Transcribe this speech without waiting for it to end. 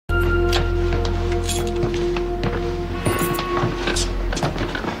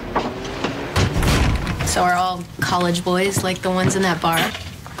So are all college boys like the ones in that bar?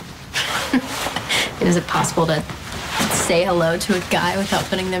 Is it possible to say hello to a guy without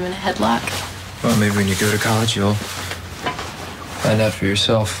putting them in a headlock? Well, maybe when you go to college, you'll find out for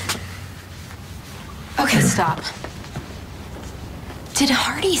yourself. Okay, stop. Did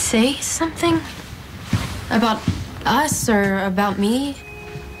Hardy say something about us or about me?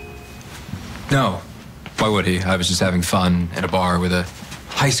 No. Why would he? I was just having fun at a bar with a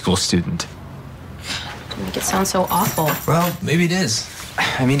high school student. Make it sound so awful. Well, maybe it is.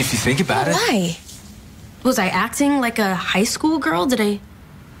 I mean, if you think about it. Why? Was I acting like a high school girl? Did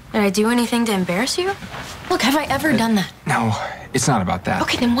I do anything to embarrass you? Look, have I ever done that? No, it's not about that.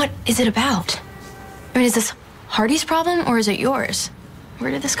 Okay, then what is it about? I mean, is this Hardy's problem or is it yours? Where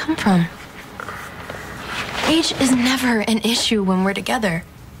did this come from? Age is never an issue when we're together.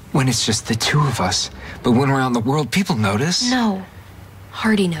 When it's just the two of us. But when we're out in the world, people notice. No.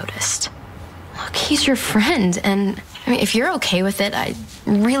 Hardy noticed. Look, he's your friend, and I mean, if you're okay with it, I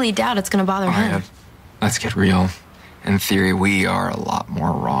really doubt it's gonna bother him. Right, let's get real. In theory, we are a lot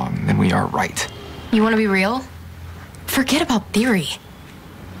more wrong than we are right. You wanna be real? Forget about theory.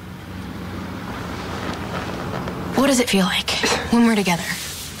 What does it feel like when we're together?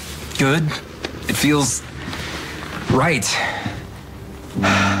 Good. It feels right.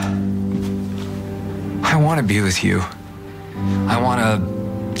 I want to be with you. I want to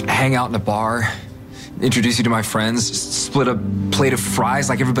hang out in a bar, introduce you to my friends, split a plate of fries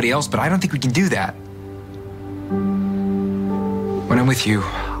like everybody else, but I don't think we can do that. When I'm with you,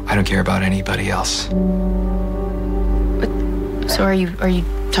 I don't care about anybody else. So are you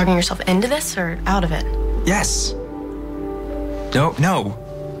talking yourself into this or out of it? Yes. No.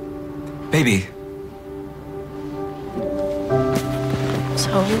 Baby.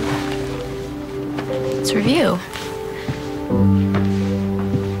 So, let's review.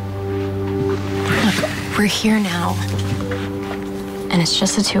 Look, we're here now. And it's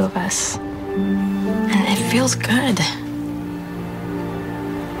just the two of us. And it feels good.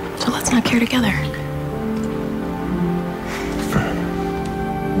 So let's not care together.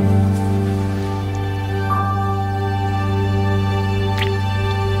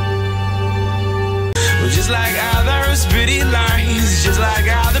 Just like how there's pretty lines, just like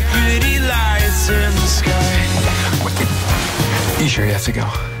how the pretty lights in the sky. You sure you have to go?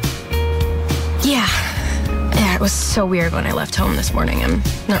 Yeah, it was so weird when I left home this morning. I'm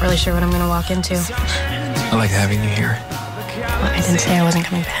not really sure what I'm gonna walk into. I like having you here. Well, I didn't say I wasn't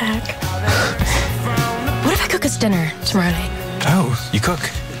coming back. What if I cook us dinner tomorrow night? Oh, you cook?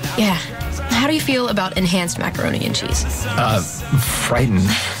 Yeah. How do you feel about enhanced macaroni and cheese? Frightened.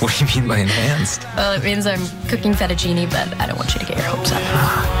 What do you mean by enhanced? Well, it means I'm cooking fettuccine, but I don't want you to get your hopes up.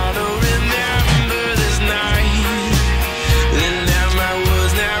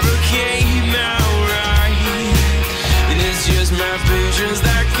 My patience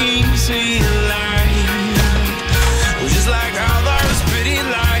that keeps me alive.